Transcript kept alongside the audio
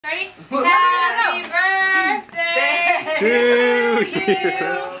Ready? Happy birthday to you.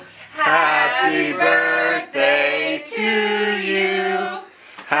 Happy birthday to you.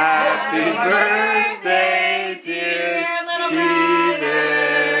 Happy birthday, dear Steven.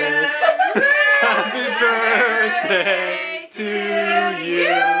 Happy birthday to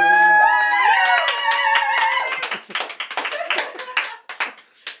you.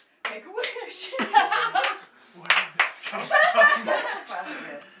 Make a wish. Where did this come from?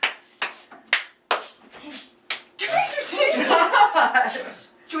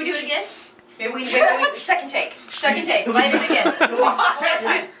 Should we do it again? Maybe we second take. Second take. Light it again. One more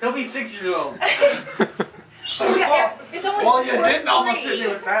time. He'll be 6 years old. It's only Well, you 4 didn't almost hit 3. me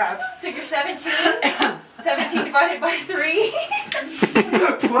with that. So you're 17. 17 divided by 3.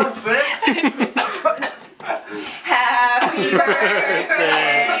 Plus 6. Happy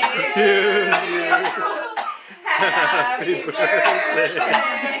birthday to you. Happy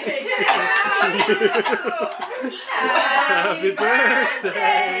birthday to you. Happy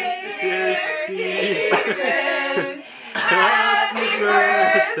birthday, dear Steven. Happy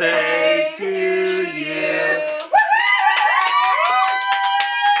birthday to you.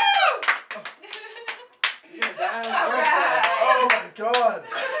 Oh my god.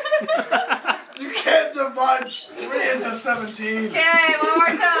 You can't divide 3 into 17. Okay, one more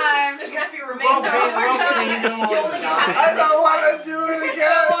time. There's gonna have to be a remainder. One more time. You only get half. I don't want to do it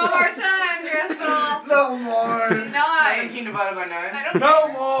again. One more time, Crystal. No more. 9. 17 divided by 9. No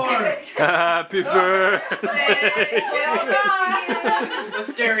more. Happy birthday. The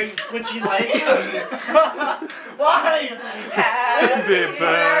scary twitchy lights. Why? Happy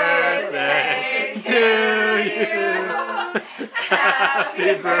birthday to you.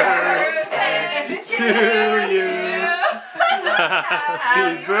 Happy birthday to you.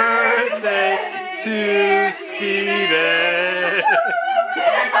 Happy birthday to Steven.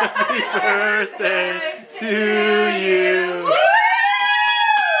 Happy birthday to you.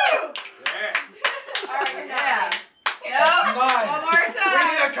 Yeah. Yep. 9. One more We need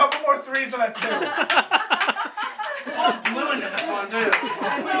time. a couple more 3s and a 2. Blue in this one, too.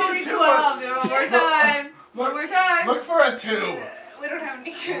 It's only 12. Do it one more time. One more time. Look for a 2. We don't have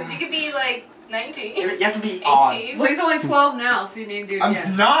any twos. You could be like 19. You have to be odd. 18. Well, he's only 12 now, so you need to do it I'm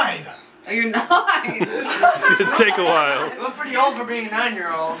again. 9. Oh, you're 9. It's gonna take a while. You look pretty old for being a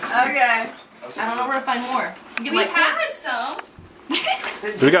 9-year-old. Okay. I don't know where to find more. You get We my had corks. some.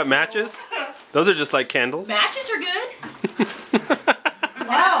 We got matches? Those are just like candles. Matches are good.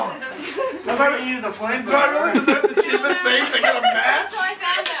 Wow. How about we use a flame? Do I really deserve the cheapest thing to get a match? So I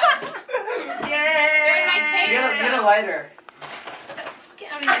found them. Yay. Get a lighter.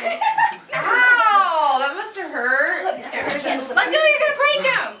 Get out of here. Ow, that must have hurt. Let go, you're gonna break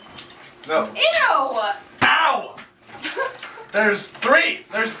them. No. Ew. Ow! There's 3.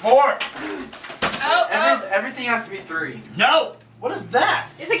 There's 4. Oh. Everything has to be 3. No. What is that?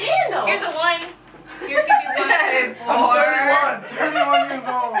 It's a candle. Here's a 1. Here's gonna be 1. Okay, 4. I'm 31. 31 years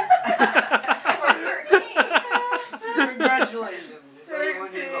old. Or 13. Congratulations. You're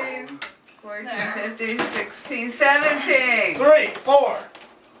 31 years 13, old. 14, 15, 16, 17. 3, 4,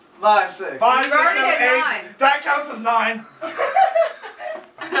 5, 6. 5, You've 6, already 7, hit 8. 9. That counts as 9.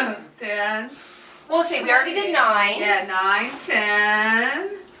 10. Well, see, we already did 9. Yeah, 9, 10.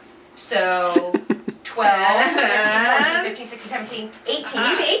 So 12, 13, 14, 15, 16, 17, 18.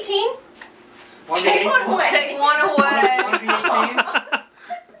 You be 18? One Take one away. Take one away. One be 18.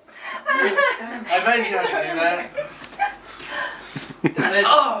 I bet you have to do that. And then,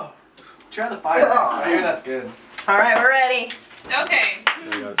 oh! Try the 5. I hear that's good. All right, we're ready. Okay.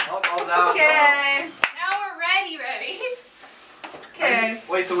 Okay. Now we're ready. Okay.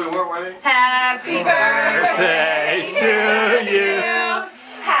 Wait, so we weren't ready? Happy Birthday birthday to you.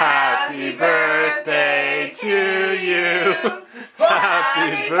 Happy birthday to you.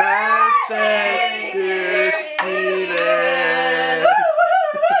 Happy birthday, dear Steven.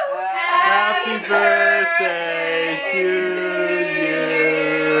 Happy birthday to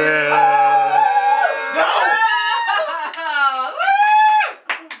you. No!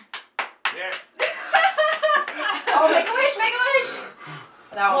 Oh, make a wish, make a wish.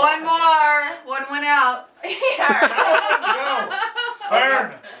 That One more. One went out. Yeah. No.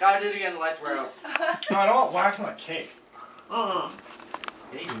 Burn. Gotta do it again, the lights were out. No, I don't want wax on the cake. Awesome.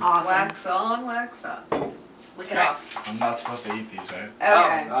 Wax on, wax off. Lick it off. I'm not supposed to eat these, right?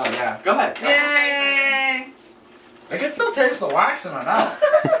 Okay. Oh, yeah. Go ahead. Yay. I can still taste the wax in my mouth.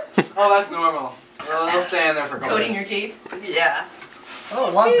 Oh, that's normal. It'll stay in there for a couple Coating your days. teeth. Yeah. I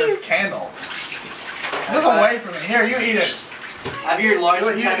don't want this candle. This away from me. Here, you eat it. Have your large You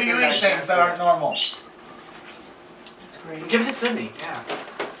intestine. eat things that aren't normal. That's great. Give it to Sydney. Yeah.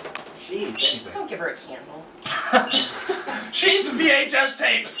 She eats anything. Don't give her a candle. She eats VHS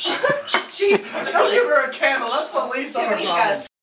tapes. She's Don't give her a candle. That's the least of her Tiffany's got problems.